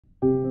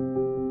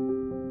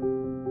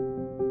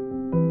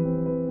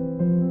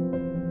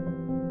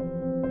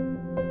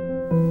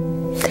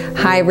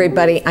Hi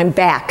everybody, I'm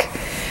back.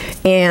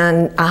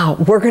 And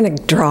we're going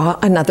to draw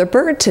another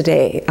bird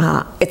today.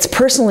 It's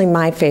personally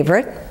my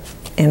favorite,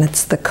 and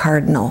it's the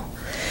cardinal.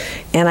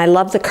 And I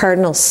love the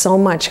cardinal so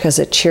much because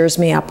it cheers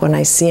me up when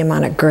I see him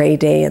on a gray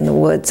day in the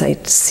woods. I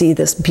see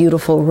this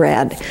beautiful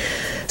red.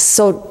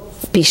 So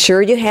be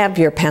sure you have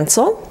your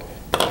pencil,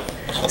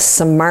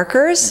 some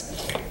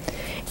markers,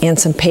 and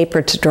some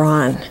paper to draw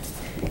on,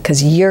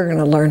 because you're going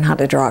to learn how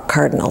to draw a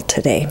cardinal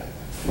today.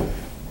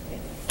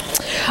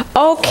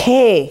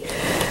 Okay,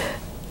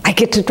 I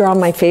get to draw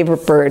my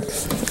favorite bird,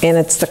 and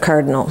it's the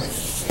cardinal.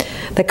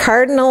 The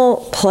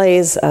cardinal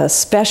plays a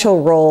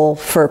special role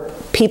for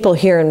people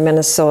here in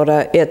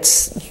Minnesota. It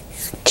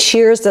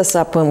cheers us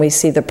up when we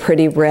see the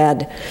pretty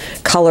red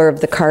color of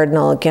the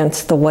cardinal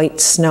against the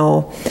white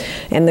snow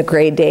and the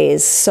gray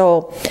days.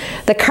 So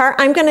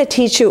I'm going to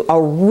teach you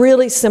a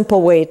really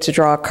simple way to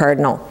draw a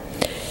cardinal.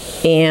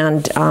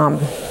 And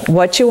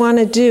what you want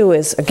to do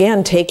is,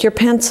 again, take your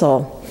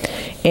pencil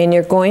and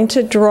you're going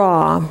to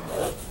draw,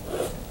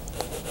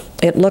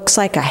 it looks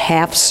like a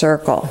half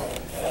circle.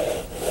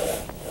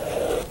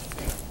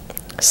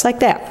 Just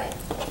like that.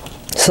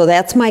 So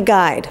that's my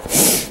guide.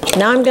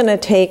 Now I'm going to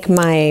take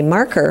my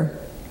marker,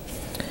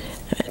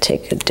 I'm going to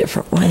take a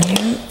different one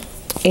here,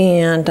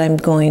 and I'm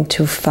going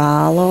to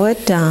follow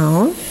it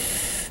down,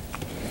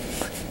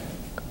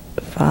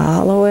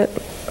 follow it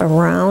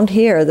around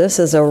here. This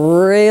is a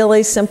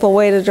really simple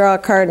way to draw a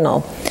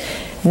cardinal.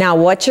 Now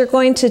what you're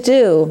going to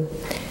do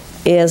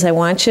is I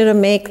want you to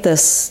make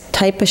this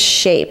type of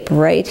shape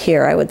right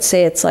here. I would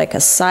say it's like a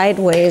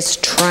sideways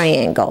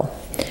triangle.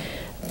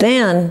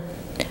 Then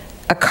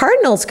a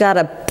cardinal's got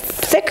a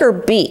thicker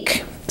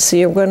beak, so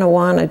you're going to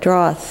want to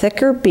draw a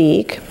thicker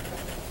beak.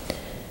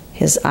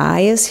 His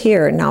eye is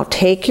here. Now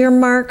take your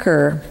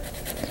marker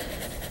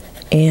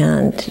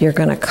and you're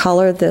going to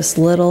color this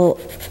little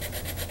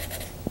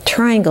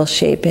triangle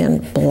shape in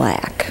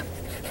black.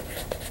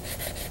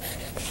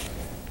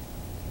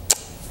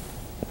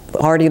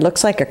 Already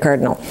looks like a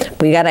cardinal.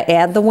 We got to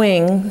add the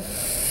wings.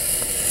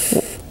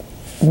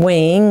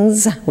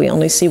 We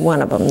only see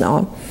one of them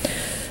though.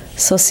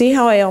 So see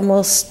how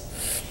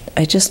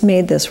I just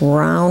made this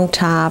round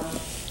top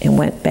and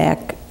went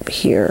back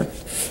here.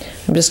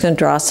 I'm just going to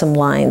draw some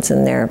lines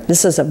in there.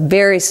 This is a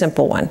very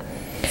simple one.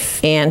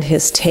 And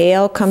his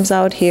tail comes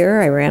out here.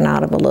 I ran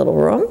out of a little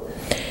room.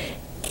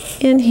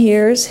 And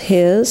here's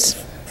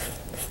his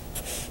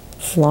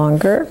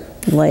longer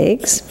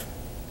legs.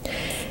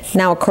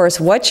 Now, of course,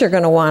 what you're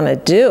going to want to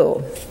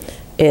do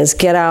is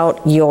get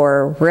out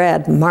your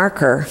red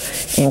marker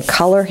and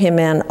color him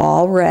in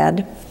all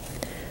red.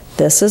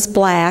 This is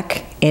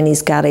black, and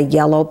he's got a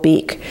yellow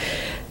beak.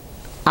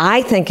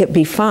 I think it'd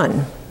be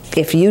fun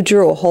if you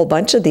drew a whole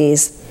bunch of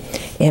these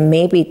and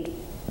maybe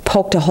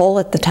poked a hole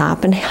at the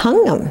top and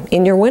hung them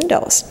in your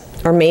windows.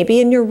 Or maybe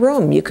in your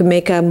room, you could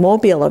make a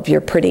mobile of your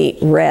pretty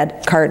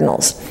red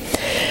cardinals.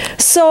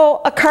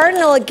 So a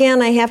cardinal,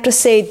 again, I have to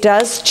say,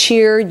 does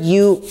cheer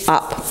you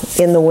up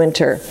in the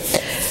winter.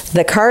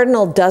 The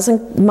cardinal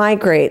doesn't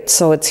migrate,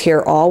 so it's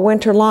here all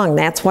winter long.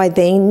 That's why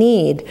they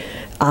need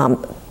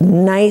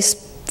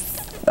nice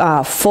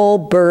full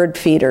bird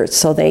feeders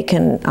so they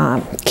can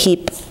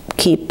keep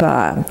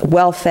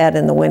well fed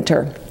in the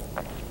winter.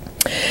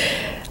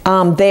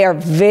 They are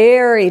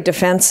very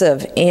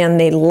defensive and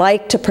they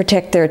like to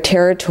protect their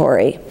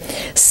territory.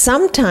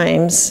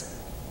 Sometimes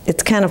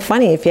it's kind of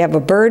funny, if you have a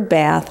bird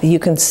bath, you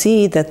can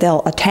see that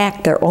they'll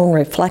attack their own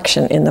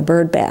reflection in the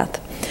bird bath.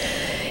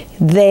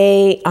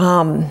 They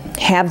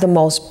have the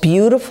most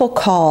beautiful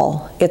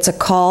call. It's a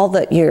call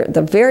that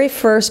the very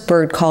first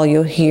bird call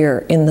you'll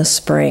hear in the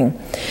spring.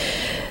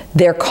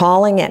 They're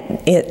calling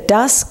at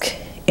dusk,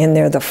 and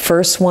they're the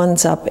first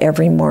ones up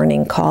every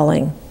morning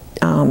calling.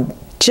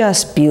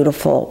 Just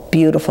beautiful,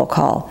 beautiful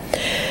call.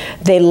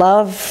 They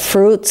love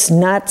fruits,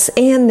 nuts,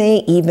 and they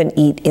even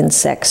eat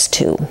insects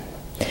too.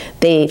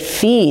 They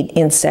feed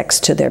insects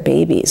to their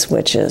babies,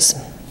 which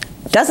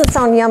doesn't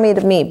sound yummy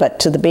to me, but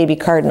to the baby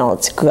cardinal,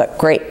 it's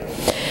great.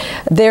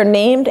 They're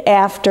named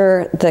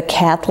after the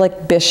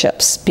Catholic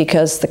bishops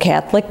because the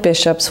Catholic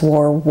bishops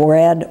wore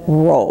red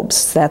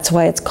robes. That's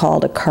why it's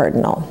called a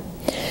cardinal.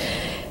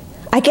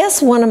 I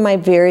guess one of my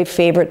very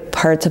favorite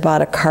parts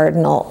about a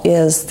cardinal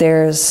is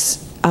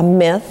there's a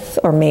myth,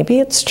 or maybe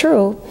it's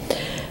true,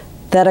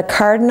 that a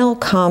cardinal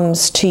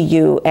comes to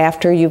you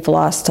after you've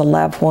lost a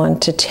loved one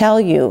to tell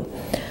you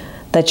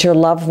that your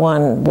loved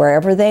one,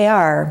 wherever they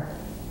are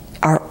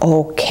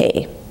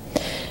okay.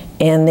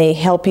 And they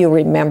help you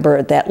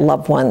remember that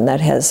loved one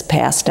that has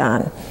passed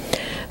on.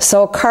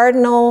 So a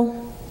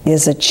cardinal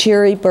is a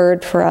cheery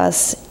bird for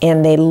us,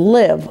 and they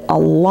live a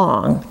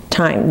long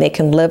time. They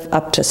can live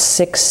up to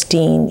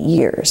 16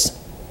 years.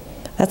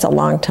 That's a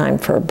long time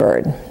for a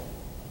bird.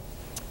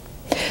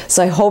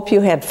 So I hope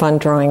you had fun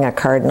drawing a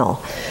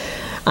cardinal.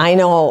 I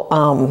know,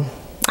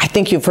 I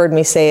think you've heard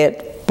me say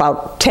it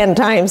about 10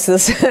 times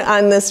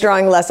on this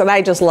drawing lesson.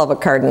 I just love a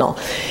cardinal,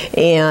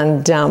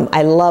 and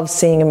I love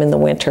seeing them in the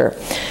winter.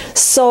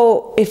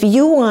 So if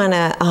you want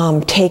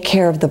to take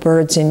care of the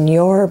birds in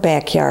your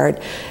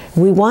backyard,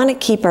 We want to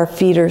keep our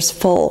feeders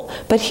full.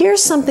 But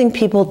here's something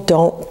people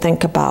don't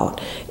think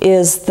about,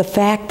 is the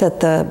fact that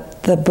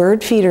the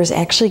bird feeders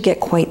actually get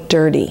quite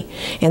dirty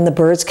and the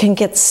birds can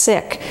get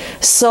sick.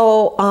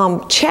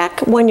 So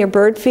check when your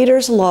bird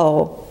feeder's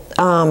low.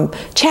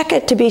 Check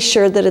it to be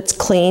sure that it's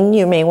clean.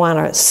 You may want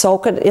to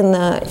soak it in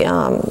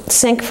the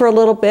sink for a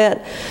little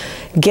bit,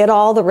 get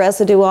all the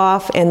residue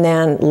off, and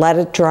then let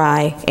it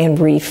dry and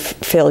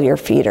refill your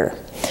feeder.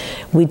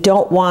 We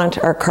don't want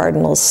our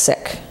cardinals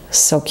sick,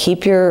 so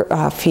keep your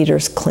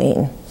feeders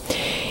clean.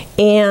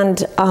 And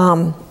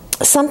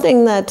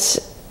something that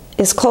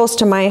is close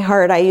to my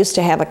heart, I used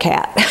to have a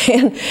cat,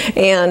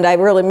 and I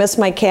really miss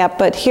my cat,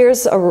 but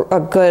here's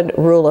a good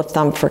rule of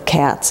thumb for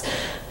cats.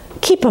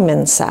 Keep them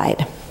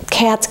inside.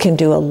 Cats can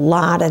do a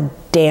lot of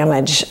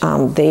damage.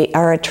 They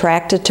are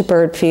attracted to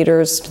bird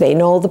feeders. They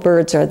know the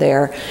birds are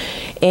there.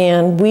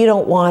 And we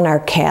don't want our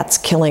cats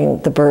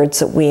killing the birds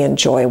that we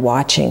enjoy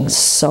watching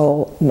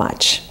so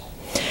much.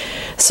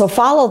 So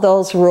follow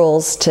those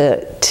rules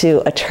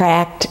to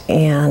attract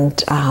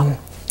and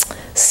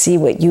see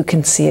what you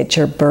can see at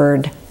your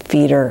bird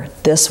feeder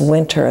this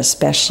winter,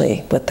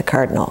 especially with the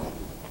cardinal.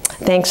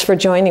 Thanks for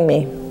joining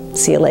me.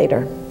 See you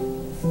later.